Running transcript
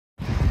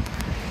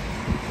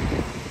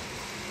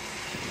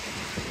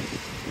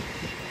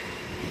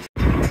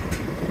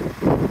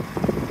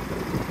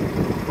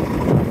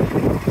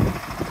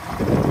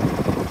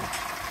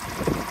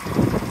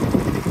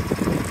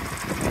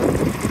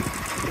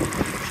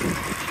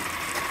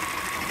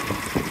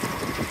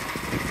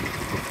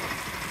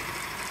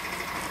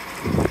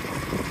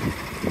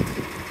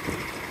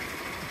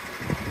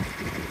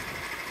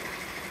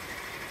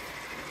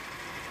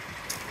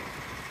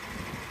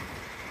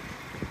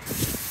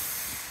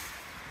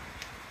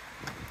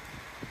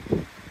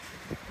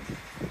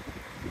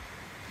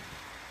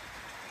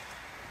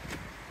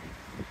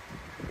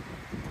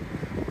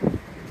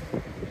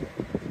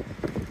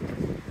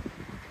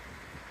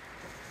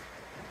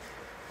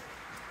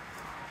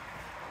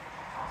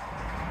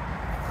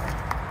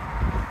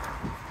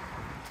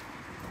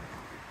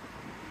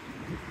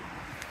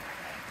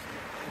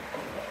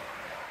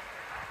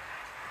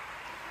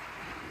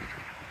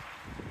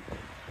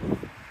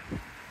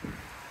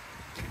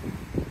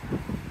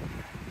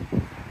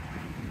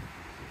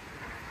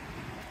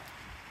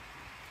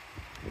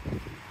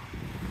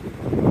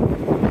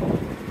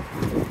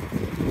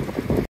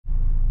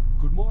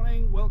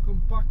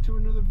back to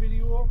another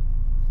video.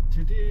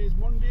 Today is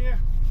Monday,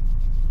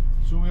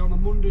 so we're on a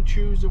Monday,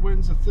 Tuesday,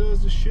 Wednesday,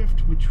 Thursday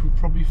shift, which we'll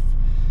probably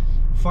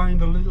find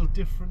a little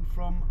different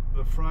from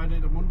the Friday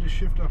to Monday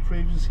shift I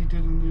previously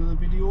did in the other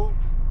video.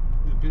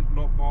 A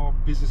lot more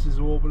businesses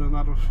open and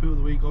that through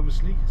the week,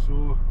 obviously,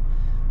 so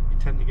you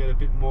tend to get a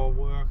bit more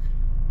work.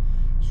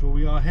 So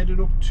we are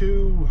heading up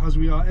to, as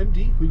we are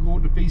empty, we're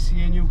going to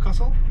BCA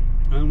Newcastle,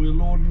 and we're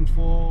loading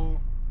for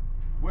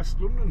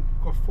West London.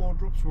 Got 4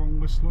 drops from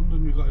West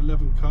London. We've got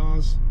 11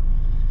 cars,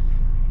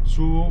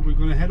 so we're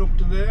going to head up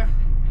to there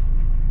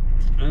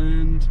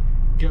and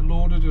get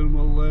loaded, and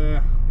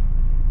we'll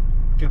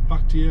get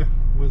back to you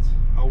with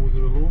how we're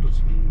going to load it,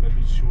 and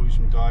maybe show you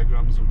some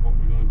diagrams of what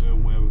we're going to do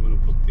and where we're going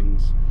to put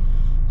things.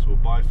 So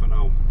bye for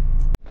now.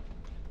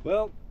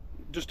 Well,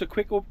 just a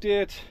quick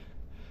update.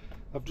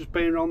 I've just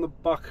been around the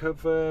back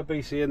of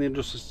BCA and the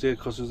industrial estate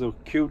because there's a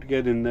queue to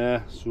get in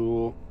there,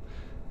 so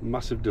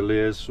massive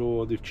delays.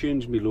 So they've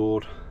changed my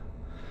load.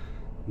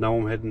 Now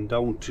I'm heading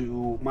down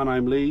to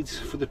Immingham, Leeds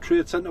for the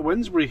trade centre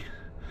Wednesbury.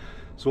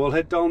 So I'll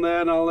head down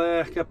there and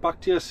I'll get back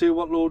to you, see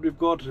what load we've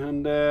got,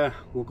 and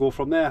we'll go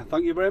from there.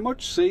 Thank you very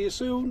much, see you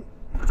soon.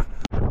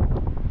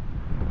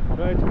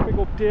 Right, a quick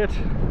update.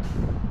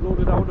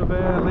 Loaded out of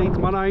Leeds,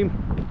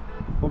 Immingham.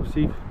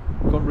 Obviously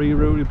got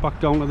rerouted back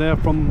down to there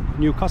from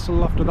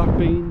Newcastle after that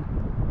being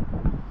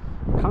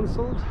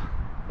cancelled.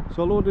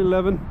 So I loaded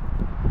 11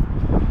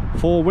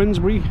 for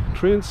Wednesbury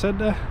train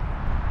centre.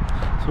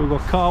 So we've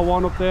got car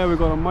 1 up there, we've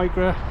got a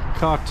Micra,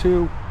 car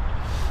 2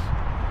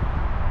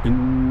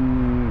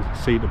 in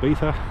Seed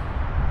Ibiza,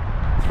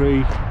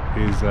 3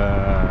 is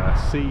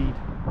Seed,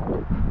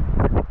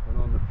 and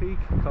on the peak,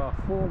 car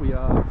 4 we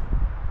have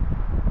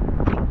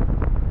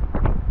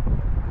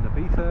in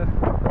Ibiza,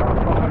 car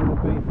 5 in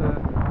Ibiza,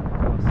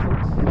 car 6,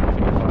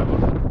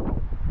 500.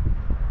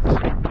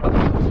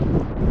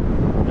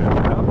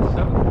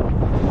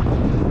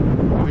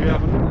 We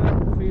have another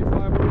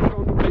V500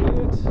 on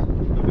V8,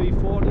 a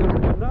V40 on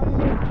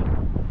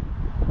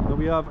 9, then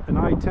we have an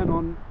i10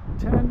 on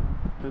 10,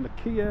 and a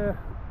Kia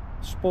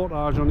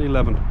Sportage on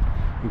 11,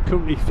 and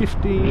currently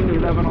 15,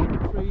 11 on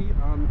 3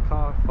 and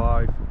car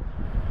 5.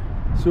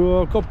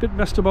 So I've got a bit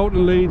messed about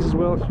in Leeds as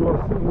well, so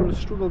I think I'm going to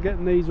struggle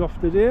getting these off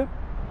today.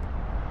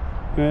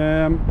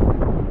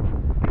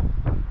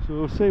 So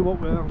we'll see what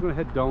I'm going to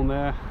head down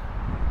there,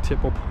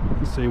 tip up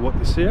and see what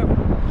they say.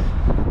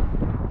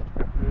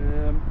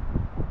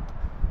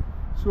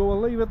 So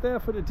I'll leave it there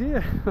for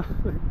today.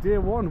 Day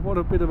 1, what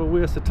a bit of a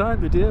waste of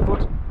time today,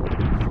 but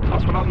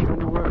that's what happens when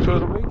you work through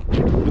the week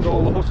with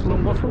all the hustle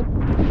and bustle.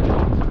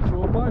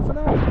 So bye for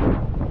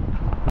now.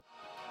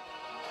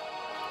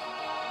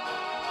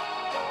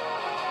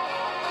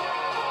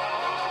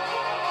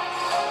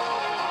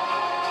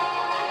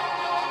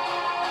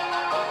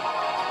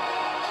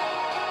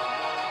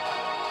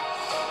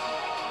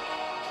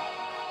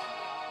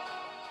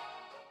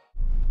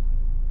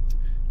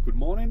 Good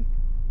morning,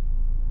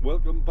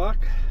 welcome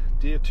back.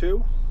 Day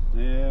 2.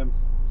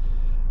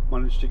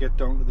 Managed to get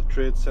down to the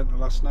trade centre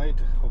last night.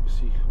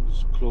 Obviously it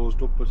was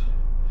closed up, but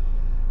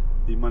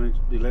they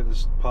let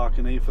us park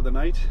in here for the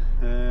night.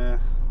 Me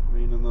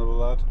and another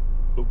lad.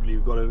 Luckily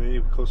we've got in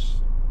here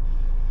because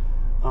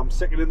I'm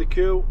second in the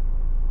queue,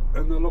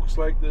 and it looks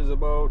like there's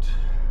about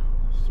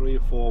 3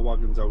 or 4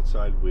 wagons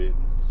outside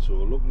waiting. So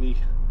luckily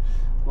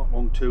not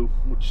long too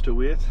much to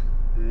wait.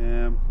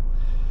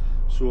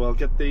 So I'll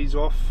get these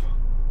off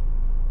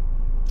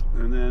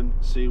and then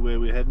see where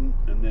we're heading,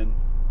 and then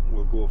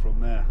we'll go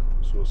from there.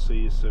 So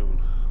see you soon.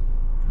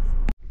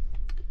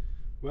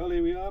 Well,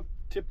 here we are,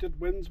 tipped at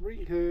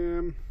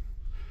Wednesbury,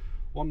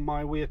 on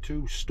my way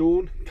to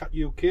Stone, Cat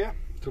UK,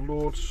 to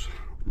load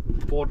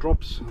 4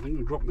 drops. I think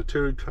we're dropping the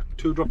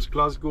two drops to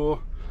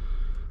Glasgow,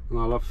 and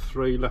I'll have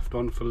 3 left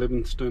on for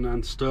Livingston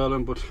and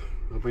Stirling, but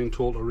I've been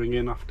told to ring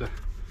in after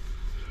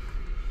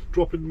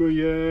dropping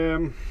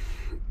my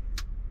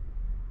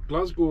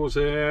Glasgow's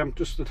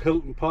just at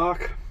Hilton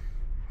Park,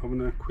 having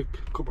a quick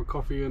cup of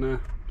coffee and a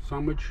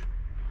sandwich.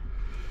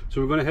 So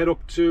we're going to head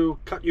up to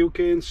Cat UK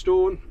in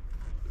Stone,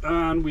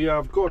 and we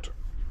have got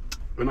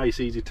a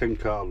nice easy 10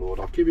 car load.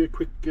 I'll give you a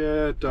quick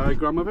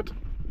diagram of it.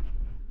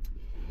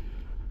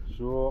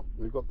 So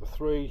we've got the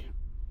 3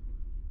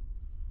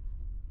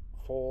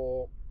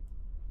 for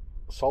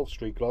South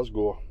Street,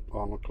 Glasgow,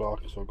 Arnold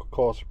Clark. So we've got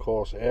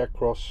course,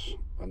 Aircross,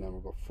 and then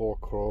we've got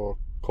 4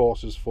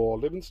 courses for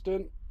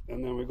Livingston,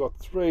 and then we've got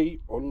 3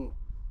 on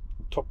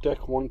top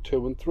deck, 1,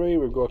 2 and 3.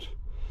 We've got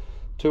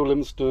 2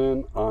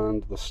 Livingston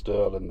and the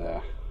Stirling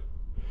there.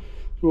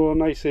 So a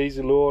nice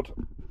easy load.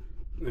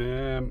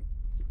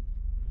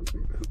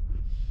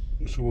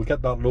 So we'll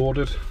get that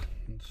loaded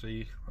and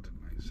see. I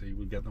don't know, see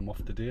we'll get them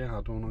off today.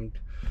 I don't know.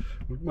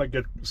 We might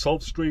get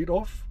South Street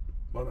off,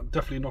 but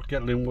definitely not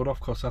get Linwood off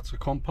because that's a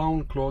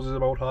compound. Closes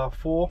about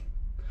 4:30.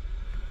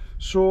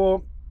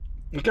 So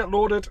we'll get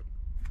loaded,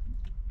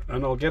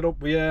 and I'll get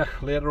up here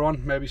later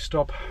on. Maybe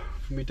stop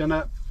for my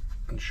dinner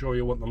and show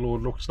you what the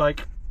load looks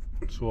like.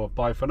 So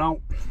bye for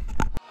now.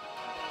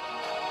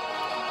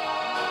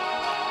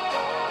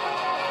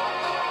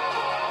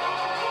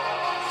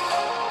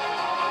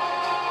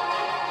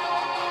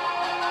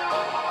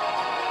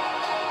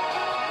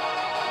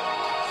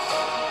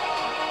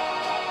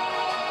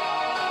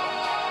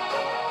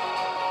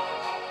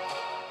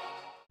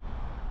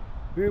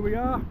 Here we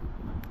are,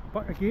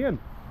 back again.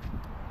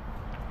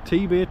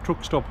 TV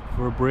truck stop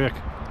for a break.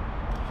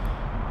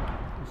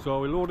 So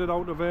we loaded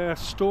out of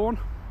Stone,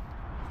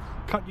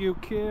 Cat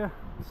UK,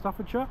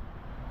 Staffordshire.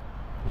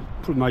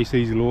 Pretty nice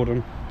easy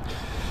loading.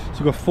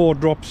 So we've got 4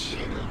 drops,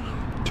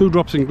 2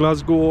 drops in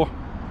Glasgow,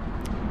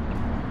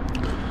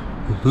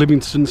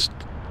 Livingston,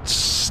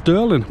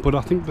 Stirling, but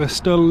I think the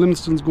Stirling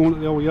Livingston's going to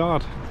the old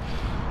yard.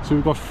 So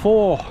we've got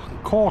 4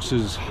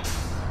 courses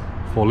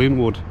for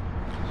Linwood,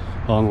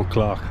 Arnold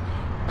Clark.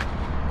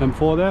 Them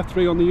 4 there,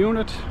 3 on the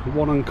unit,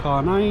 1 on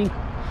car 9.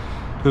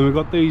 Then we've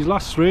got these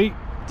last 3,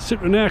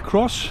 Citroen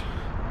Aircross,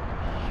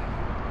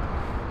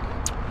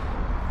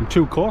 and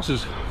 2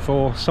 courses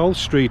for South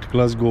Street,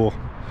 Glasgow,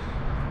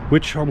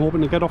 which I'm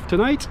hoping to get off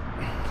tonight.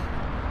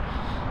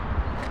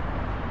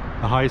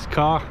 The highest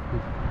car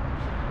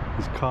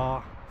is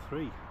car 3,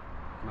 and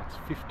that's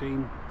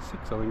 15.6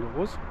 I think it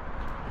was.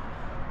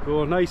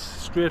 So a nice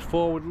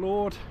straightforward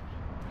load,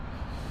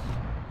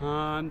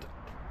 and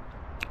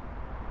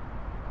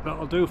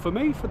that'll do for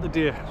me for the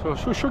day. So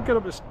I should get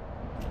up to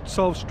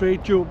South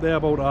Street, due up there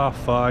about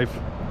 5:30,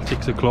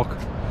 6 o'clock.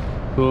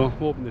 So I'm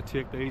hoping to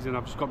take these, and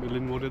I've just got my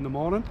Linwood in the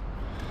morning.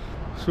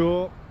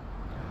 So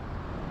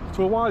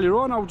while you're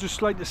on, I would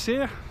just like to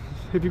say,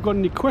 if you've got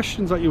any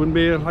questions that you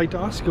may like to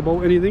ask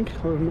about anything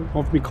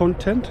of my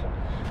content,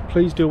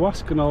 please do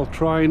ask and I'll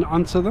try and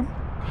answer them.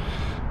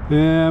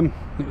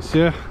 It's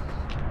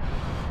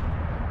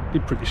be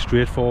pretty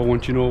straightforward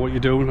once you know what you're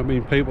doing. I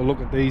mean, people look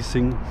at these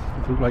things,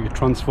 look like a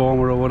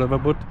transformer or whatever,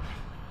 but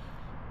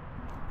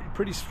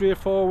pretty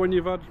straightforward when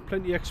you've had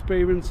plenty of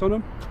experience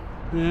on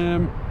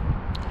them.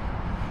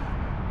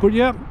 But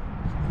yeah,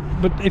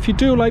 but if you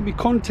do like my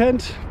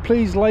content,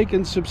 please like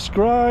and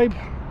subscribe,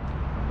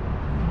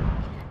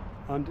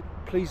 and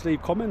please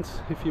leave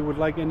comments if you would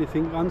like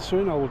anything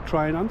answering. I will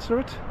try and answer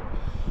it.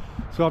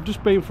 So I've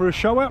just been for a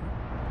shower,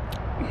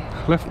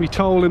 left my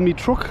towel in my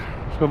truck,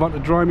 so I've had to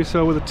dry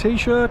myself with a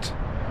t-shirt.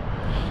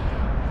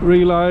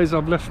 Realise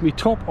I've left my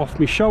top off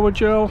my shower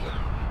gel,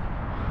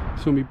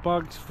 so my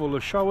bag's full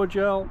of shower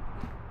gel,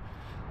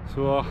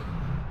 so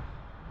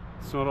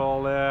it's not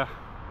all there.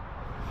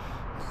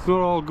 It's not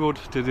all good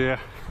today.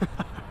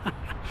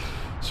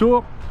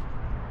 So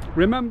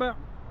remember,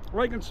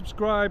 like and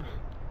subscribe,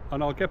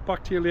 and I'll get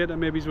back to you later,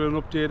 maybe with an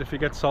update if you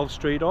get South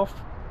Street off,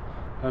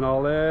 and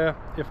I'll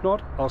if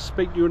not, I'll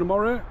speak to you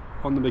tomorrow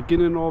on the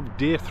beginning of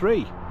day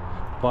 3.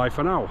 Bye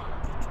for now.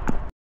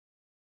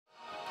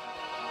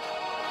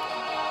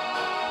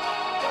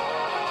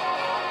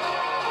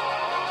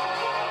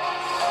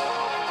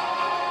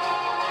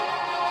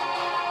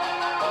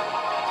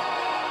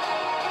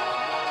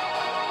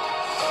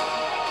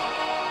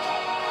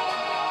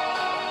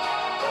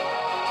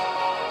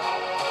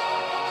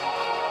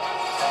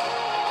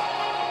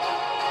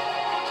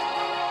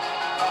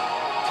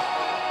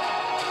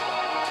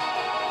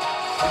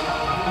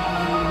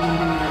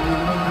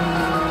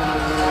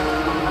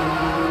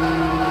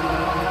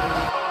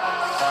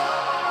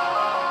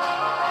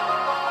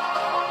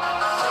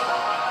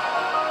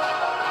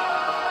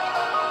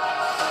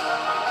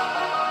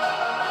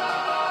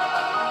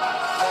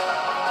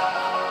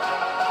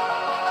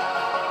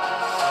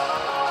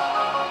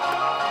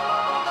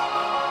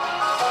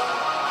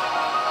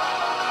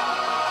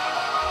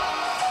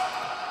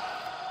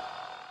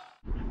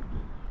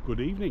 Good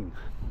evening,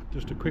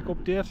 just a quick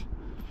update.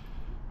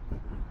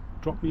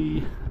 Dropped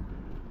me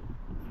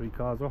 3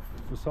 cars off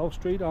for South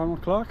Street,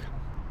 Arnold Clark.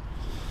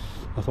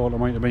 I thought I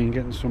might have been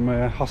getting some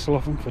hassle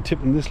off them for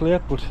tipping this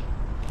late, but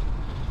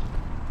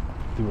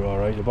they were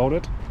alright about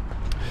it.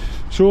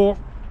 So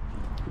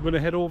I'm going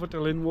to head over to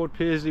Linwood,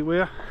 Paisley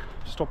Way,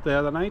 stop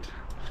there the night,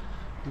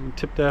 and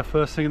tip there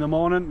first thing in the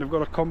morning. They've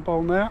got a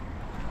compound there,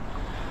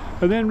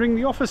 and then ring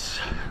the office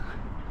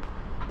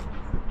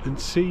and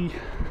see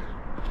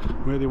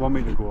where they want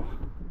me to go.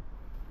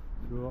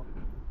 So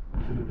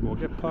we'll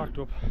get parked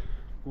up,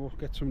 we'll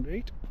get something to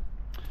eat,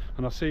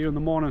 and I'll see you in the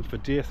morning for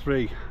day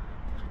 3.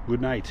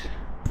 Good night.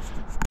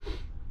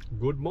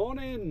 Good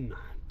morning,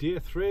 day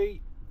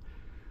 3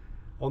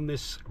 on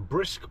this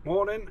brisk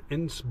morning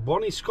in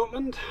Bonnie,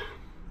 Scotland.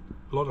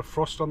 A lot of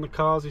frost on the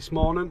cars this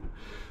morning.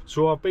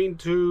 So I've been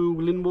to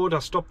Linwood, I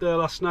stopped there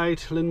last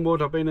night.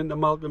 Linwood, I've been into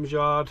Malcolm's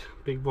yard,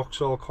 big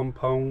Vauxhall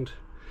compound.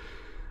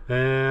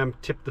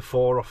 Tipped the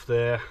 4 off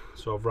there,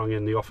 so I've rang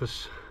in the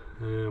office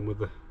with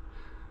the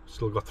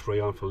still got 3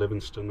 on for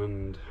Livingston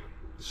and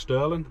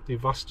Stirling.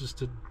 They've asked us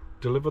to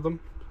deliver them,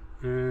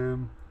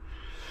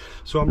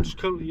 so I'm just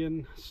currently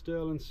in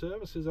Stirling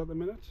services at the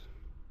minute.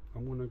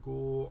 I'm gonna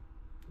go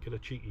get a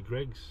cheeky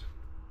Greggs,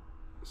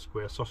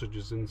 square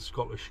sausages in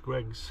Scottish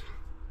Greggs.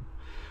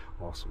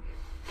 Awesome.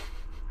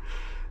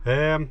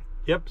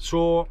 Yep,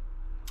 so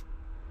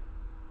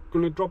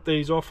going to drop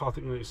these off. I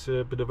think it's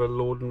a bit of a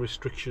loading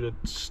restriction at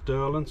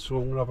Stirling, so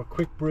I'm going to have a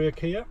quick break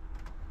here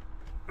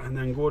and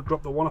then go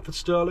drop the 1 off at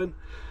Stirling,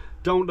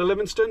 down to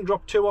Livingston,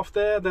 drop 2 off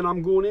there. Then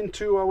I'm going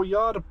into our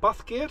yard at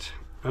Bathgate,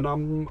 and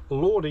I'm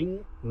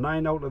loading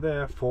 9 out of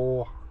there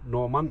for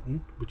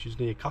Normanton, which is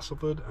near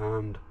Castleford,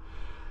 and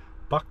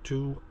back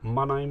to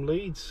Immingham,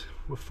 Leeds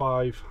with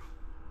 5,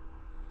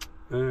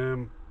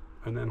 and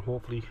then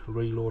hopefully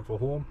reload for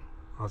home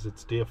as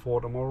it's day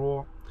 4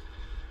 tomorrow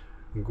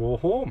and go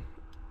home.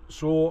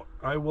 So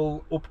I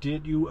will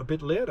update you a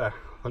bit later.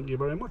 Thank you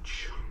very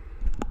much.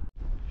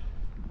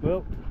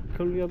 Well,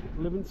 currently at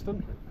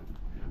Livingston,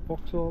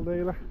 Vauxhall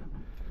dealer,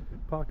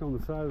 parked on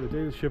the side of the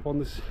dealership on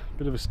this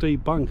bit of a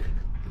steep bank.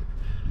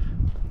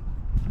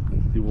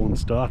 They won't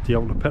start, they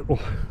haven't petrol.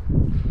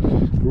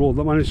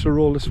 I managed to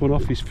roll this one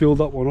off, he's filled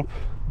that one up.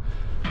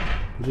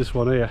 And this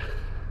one here,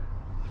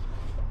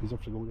 he's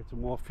have to go and get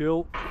some more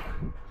fuel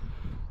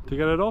to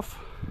get it off.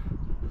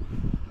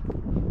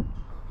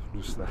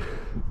 Just there.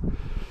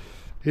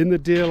 In the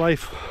day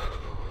life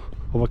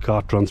of a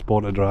car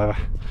transporter driver.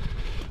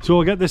 So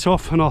I'll get this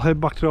off and I'll head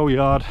back to our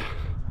yard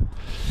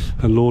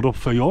and load up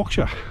for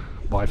Yorkshire.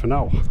 Bye for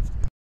now.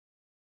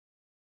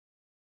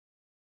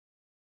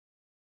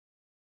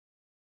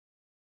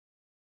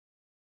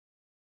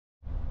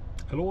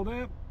 Hello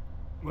there.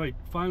 Right,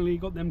 finally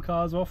got them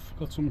cars off,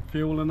 got some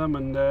fuel in them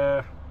and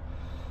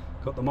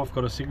got them off,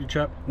 got a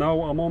signature.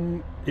 Now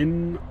I'm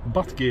in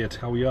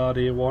Bathgate, our yard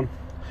A1,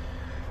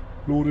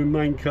 loading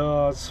 9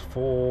 cars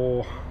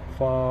for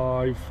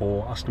 5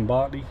 for Aston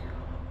Bartley,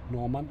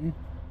 Normanton,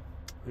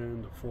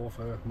 and 4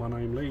 for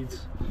Immingham,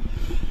 Leeds.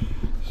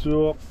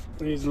 So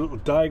here's a little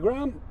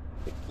diagram.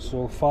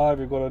 So 5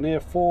 we've got an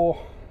A4,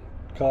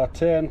 car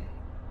 10,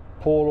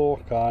 Polo,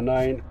 car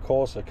 9,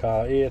 Corsa,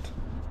 car 8,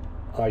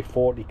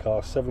 I-40,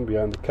 car 7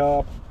 behind the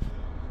car,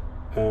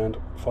 and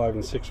 5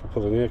 and 6 we'll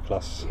put in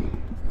A-class,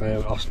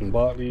 Aston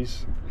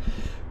Bartleys,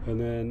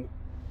 and then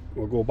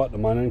we'll go back to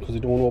Immingham because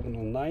they don't open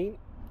until 9.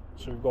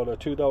 So we've got a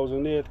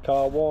 2008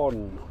 car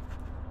 1,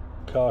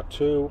 car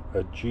 2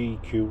 a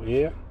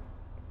GQA,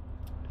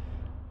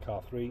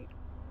 car 3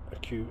 a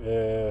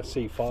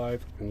C5,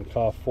 and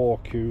car 4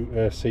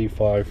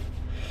 C5.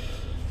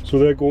 So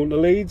they're going to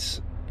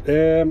Leeds. So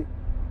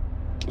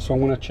I'm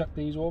going to check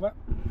these over,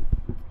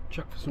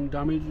 check for some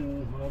damage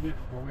and whatever,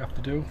 what we have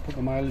to do, put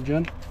the mileage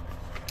in,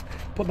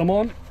 put them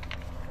on,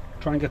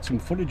 try and get some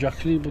footage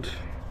actually, but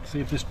see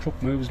if this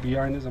truck moves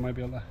behind us I might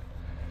be able to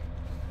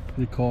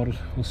record it.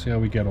 We'll see how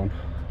we get on,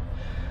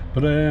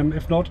 but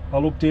if not,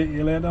 I'll update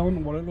you later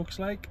on what it looks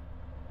like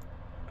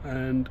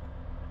and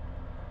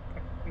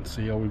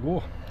see how we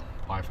go.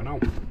 Bye for now.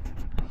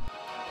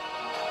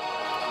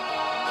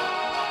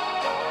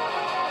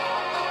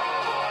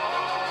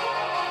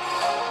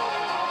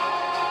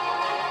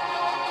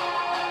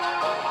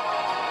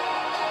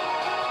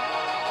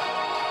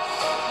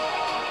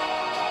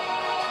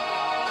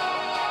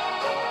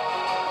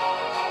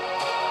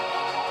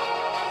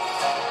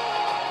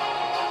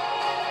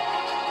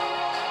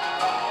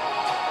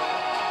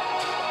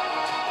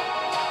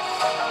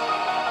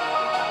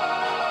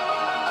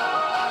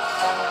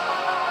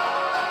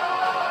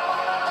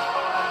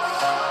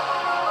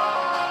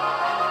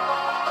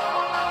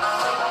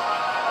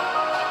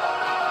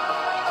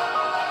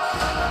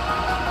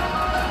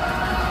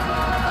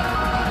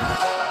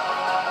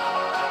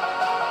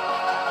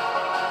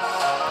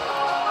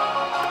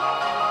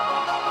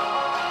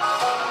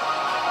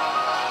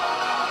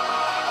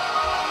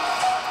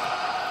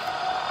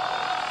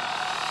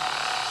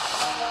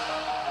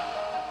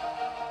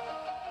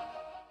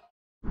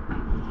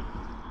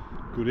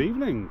 Good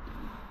evening,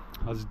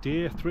 as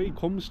day 3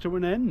 comes to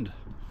an end.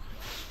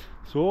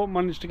 So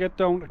managed to get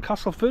down to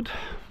Castleford,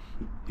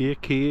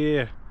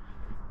 aka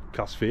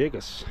Cas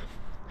Vegas.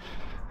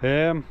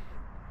 So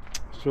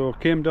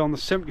came down the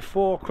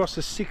 74, across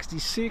the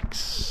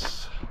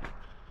 66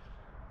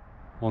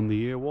 on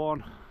the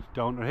A1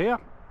 down to here.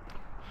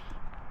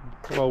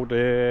 About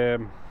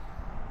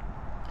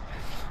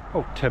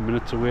 10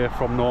 minutes away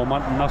from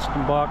Normanton,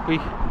 Aston Bartley.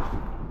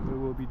 We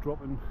will be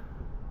dropping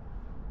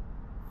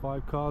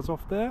 5 cars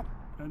off there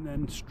and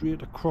then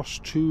straight across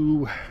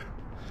to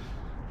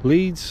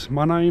Leeds,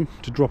 Immingham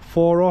to drop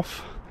 4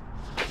 off,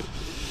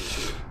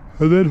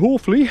 and then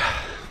hopefully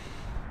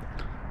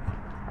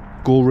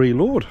go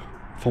reload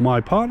for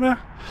my partner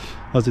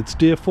as it's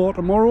day 4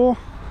 tomorrow,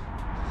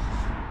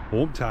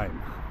 home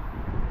time.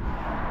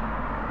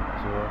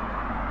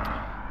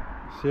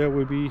 So here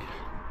we'll be,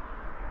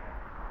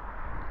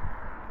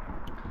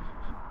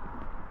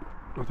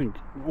 I think,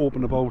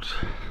 open about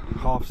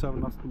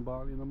 7:30 Aston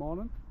Bartley in the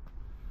morning.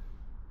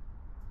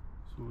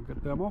 So we'll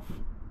get them off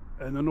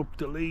and then up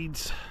to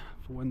Leeds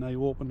for when they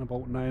open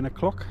about 9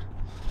 o'clock.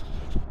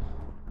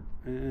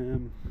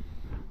 And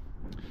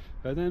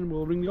then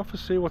we'll ring the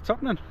office, see what's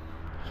happening.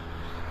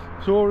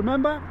 So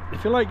remember,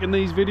 if you're liking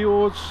these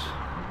videos,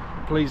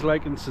 please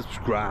like and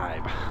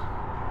subscribe.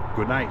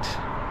 Good night.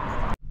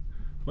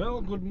 Well,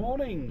 good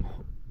morning,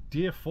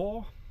 day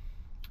 4.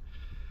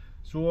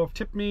 So I've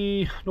tipped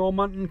me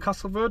Normanton,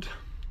 Castleford,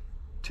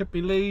 tipped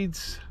me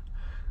Leeds,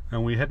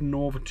 and we're heading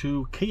over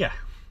to Kia,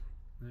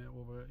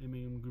 over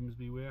Immingham,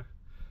 Grimsby way,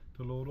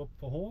 to load up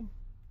for home.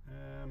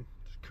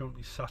 Just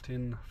currently sat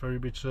in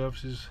Ferrybridge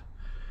Services,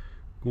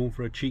 going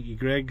for a cheeky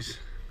Greg's,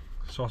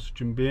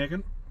 sausage and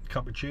bacon,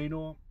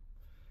 cappuccino.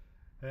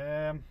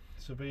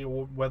 Severe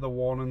weather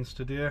warnings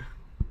today,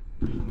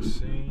 You can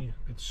see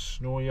it's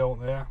snowy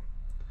out there.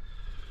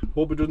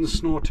 Hope it doesn't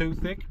snow too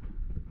thick,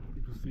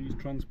 because these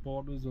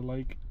transporters are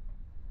like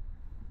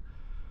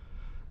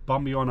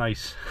Bambi on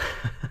ice.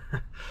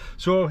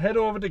 So head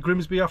over to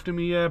Grimsby after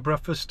me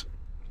breakfast,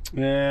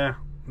 and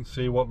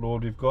see what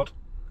load we've got,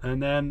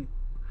 and then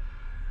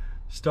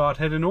start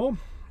heading home.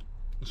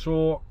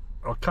 So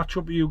I'll catch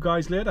up with you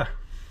guys later.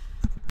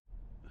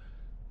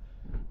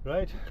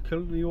 Right,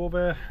 currently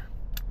over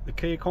the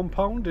K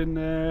compound in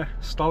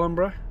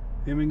Stallingborough,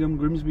 Immingham,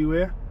 Grimsby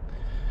way.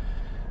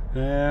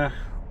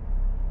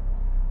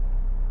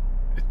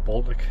 It's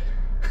Baltic.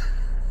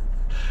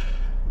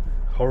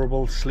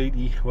 Horrible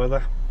sleety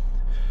weather.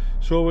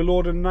 So we're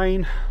loading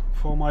 9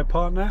 for my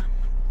partner.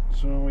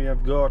 So we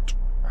have got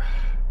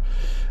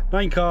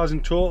 9 cars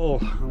in total,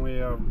 and we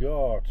have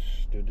got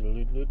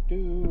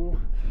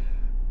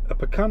a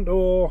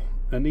Picanto,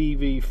 an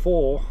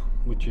EV4,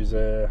 which is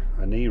a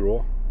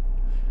Nero,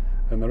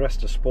 and the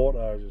rest are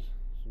Sportages.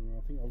 So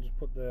I think I'll just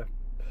put the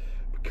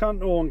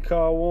Picanto on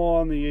car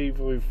 1, the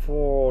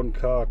EV4 on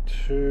car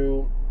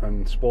 2,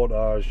 and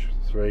Sportage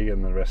 3,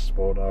 and the rest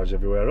Sportage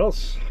everywhere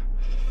else.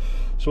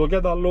 So we'll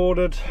get that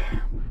loaded,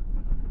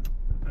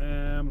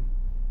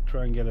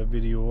 try and get a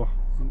video.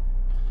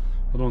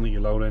 I don't think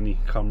you're allowed any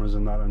cameras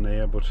and that in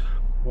there, but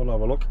we'll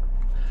have a look.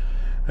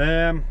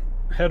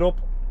 Head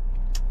up,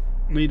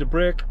 need a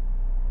break,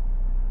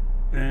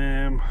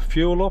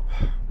 fuel up,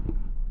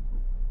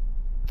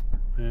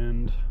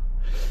 and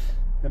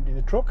empty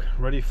the truck,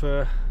 ready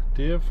for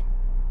Dave,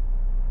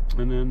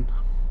 and then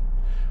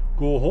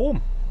go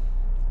home.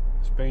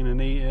 It's been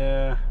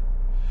been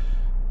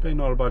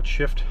not a bad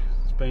shift.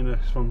 It's been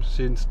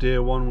since day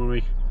one when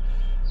we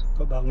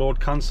got that load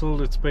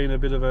cancelled. It's been a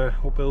bit of a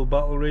uphill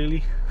battle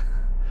really,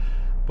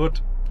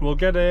 but we'll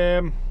get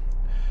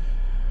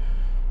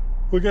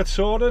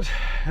sorted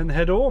and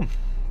head home.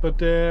 But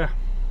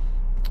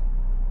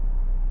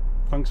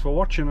thanks for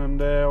watching, and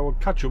we'll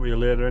catch up with you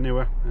later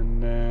anyway,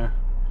 and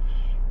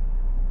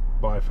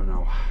bye for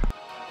now.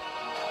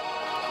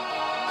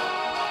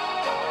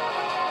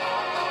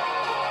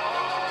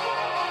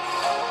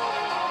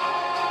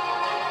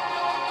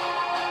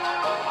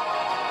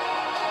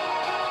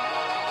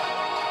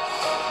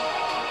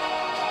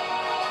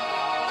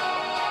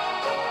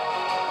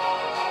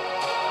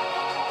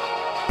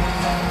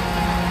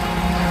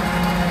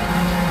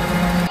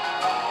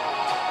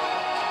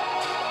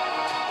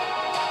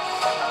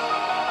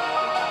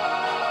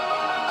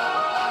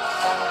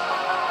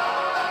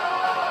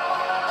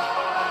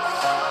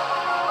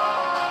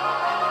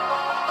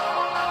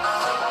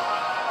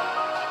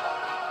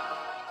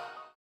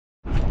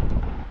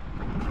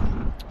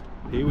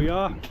 Here we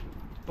are,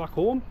 back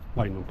home.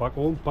 Why not back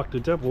home? Back to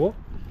depot.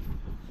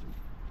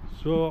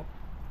 So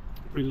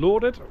we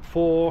loaded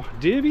for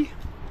Davey.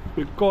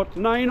 We've got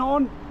 9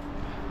 on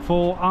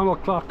for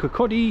Arnold Clark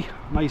Kirkcuddy.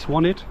 Nice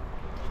 1-8.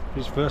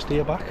 His first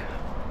day back.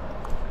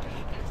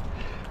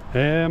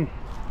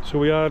 So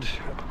we had a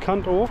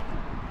Picanto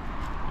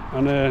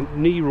and a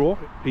Nero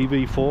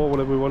EV4,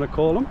 whatever we want to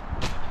call them,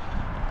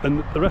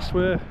 and the rest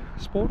were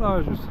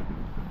Sportages.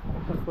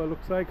 That's what it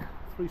looks like.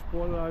 3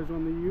 Sportages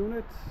on the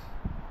unit.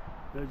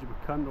 There's your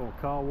Picanto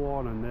car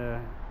 1 and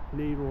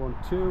Nero on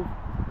 2.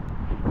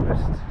 The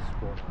rest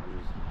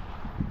Sportages.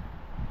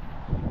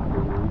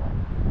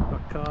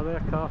 That car there,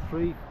 car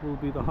 3, will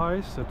be the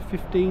highest at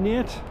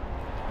 15.8.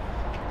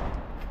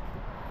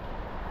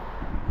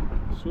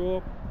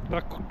 So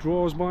that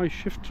draws my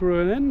shift to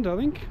an end, I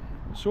think.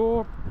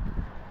 So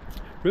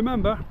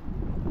remember,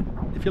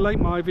 if you like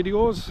my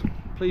videos,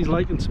 please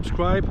like and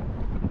subscribe,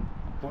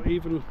 or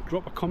even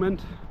drop a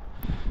comment.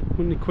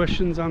 Any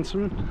questions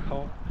answering,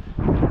 I'll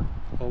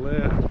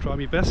try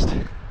my best.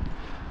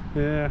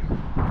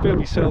 Feel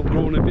myself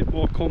growing a bit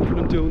more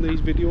confident doing these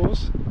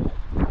videos.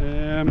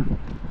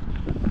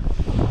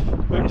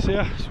 Like I say,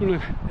 I'm just going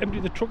to empty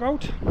the truck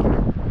out,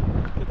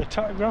 get the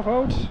tachograph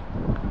out,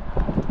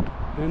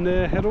 and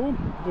head home.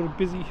 I've got a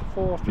busy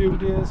for a few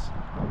days.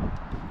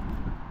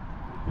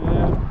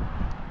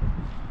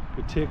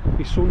 We take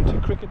my son to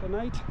cricket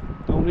tonight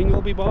down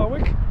Ingleby,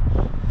 Barwick.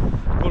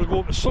 Got to go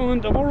up to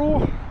Sunderland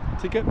tomorrow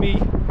to get me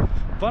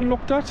van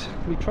looked at,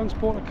 my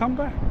transporter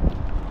camper.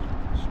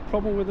 There's a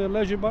problem with the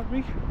leisure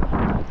battery.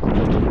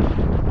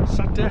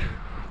 Saturday,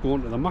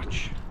 going to the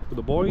match with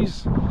the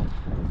boys,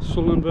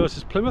 Sunderland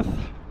versus Plymouth.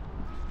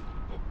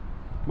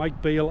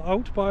 Might bail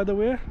out, by the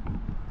way.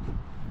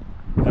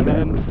 And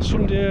then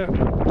Sunday,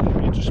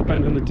 you're just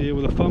spending the day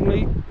with the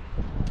family.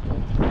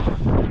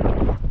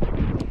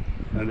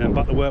 And then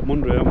back to work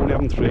Monday. I'm only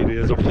having 3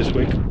 days off this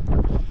week.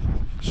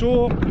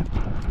 So,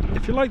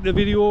 if you like the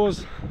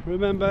videos,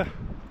 remember,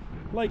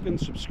 like and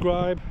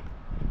subscribe.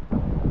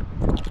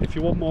 If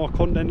you want more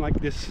content like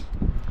this,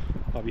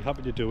 I'll be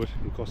happy to do it,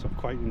 because I've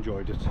quite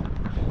enjoyed it.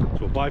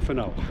 So bye for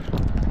now.